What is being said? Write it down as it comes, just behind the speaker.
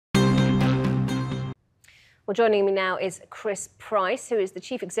Well, joining me now is Chris Price, who is the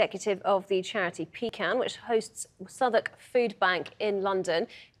Chief Executive of the charity Pecan, which hosts Southwark Food Bank in London.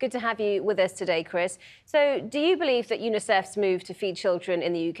 Good to have you with us today, Chris. So, do you believe that Unicef's move to feed children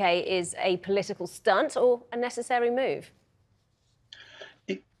in the UK is a political stunt or a necessary move?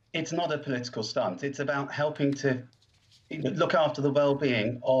 It's not a political stunt. It's about helping to look after the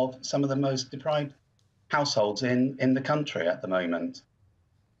well-being of some of the most deprived households in the country at the moment.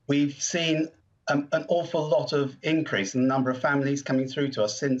 We've seen an awful lot of increase in the number of families coming through to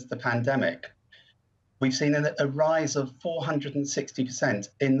us since the pandemic. We've seen a rise of 460%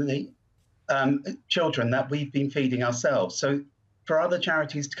 in the children that we've been feeding ourselves. So for other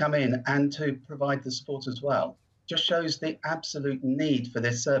charities to come in and to provide the support as well just shows the absolute need for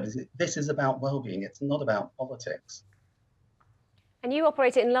this service. This is about well-being. It's not about politics. And you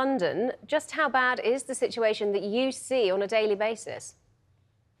operate in London. Just how bad is the situation that you see on a daily basis?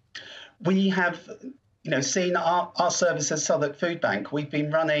 We have seen our service as Southwark Food Bank. We've been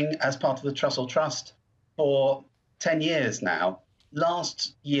running as part of the Trussell Trust for 10 years now.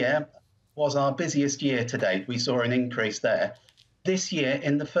 Last year was our busiest year to date. We saw an increase there. This year,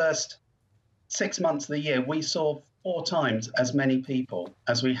 in the first 6 months of the year, we saw 4 times as many people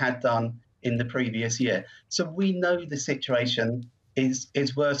as we had done in the previous year. So we know the situation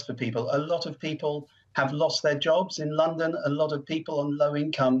is worse for people. A lot of people have lost their jobs in London. A lot of people on low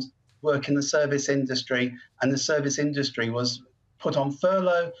incomes work in the service industry, and the service industry was put on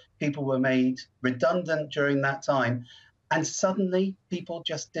furlough. People were made redundant during that time. And suddenly people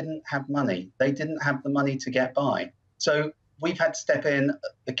just didn't have money. They didn't have the money to get by. So we've had to step in,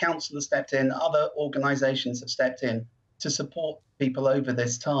 the council has stepped in, other organisations have stepped in to support people over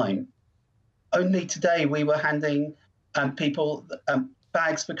this time. Only today we were handing people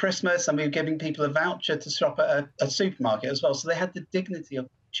bags for Christmas, and we were giving people a voucher to shop at a supermarket as well. So they had the dignity of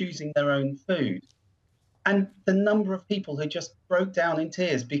choosing their own food. And the number of people who just broke down in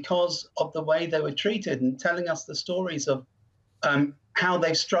tears because of the way they were treated, and telling us the stories of how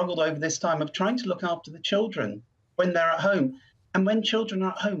they've struggled over this time of trying to look after the children when they're at home. And when children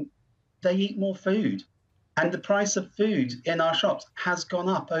are at home, they eat more food. And the price of food in our shops has gone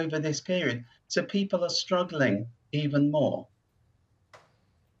up over this period. So people are struggling even more.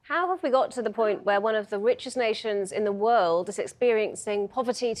 How have we got to the point where one of the richest nations in the world is experiencing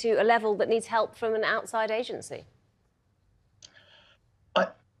poverty to a level that needs help from an outside agency?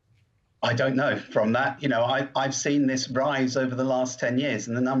 I don't know from that. I've seen this rise over the last 10 years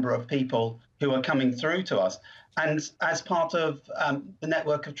in the number of people who are coming through to us. And as part of the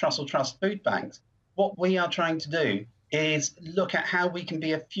network of Trussell Trust food banks, what we are trying to do is look at how we can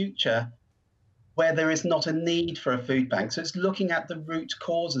be a future where there is not a need for a food bank. So it's looking at the root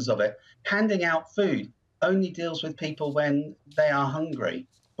causes of it. Handing out food only deals with people when they are hungry.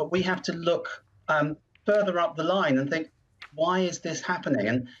 But we have to look further up the line and think, why is this happening?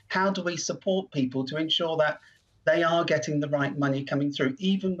 And how do we support people to ensure that they are getting the right money coming through?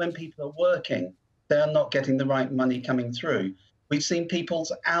 Even when people are working, they are not getting the right money coming through. We've seen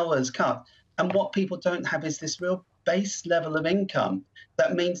people's hours cut. And what people don't have is this real base level of income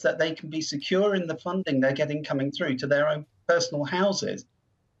that means that they can be secure in the funding they're getting coming through to their own personal houses.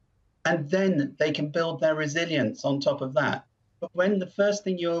 And then they can build their resilience on top of that. But when the first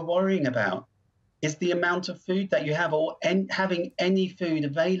thing you're worrying about is the amount of food that you have, or having any food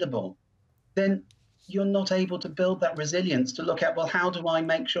available, then you're not able to build that resilience to look at, well, how do I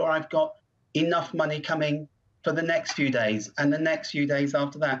make sure I've got enough money coming for the next few days and the next few days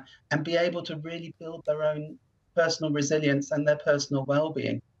after that, and be able to really build their own personal resilience and their personal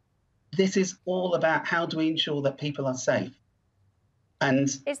well-being. This is all about how do we ensure that people are safe. And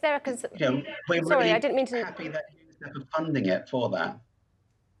is there a concern? We're Sorry, really I didn't mean to. happy that Unicef are funding it for that.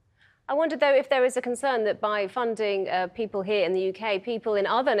 I wondered, though, if there is a concern that by funding people here in the UK, people in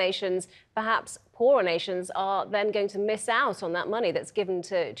other nations, perhaps poorer nations, are then going to miss out on that money that's given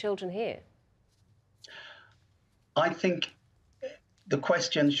to children here. I think the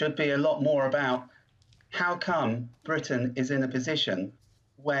question should be a lot more about how come Britain is in a position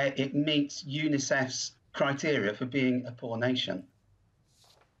where it meets UNICEF's criteria for being a poor nation.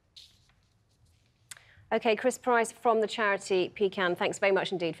 OK, Chris Price from the charity Pecan, thanks very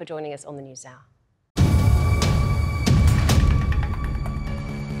much indeed for joining us on the NewsHour.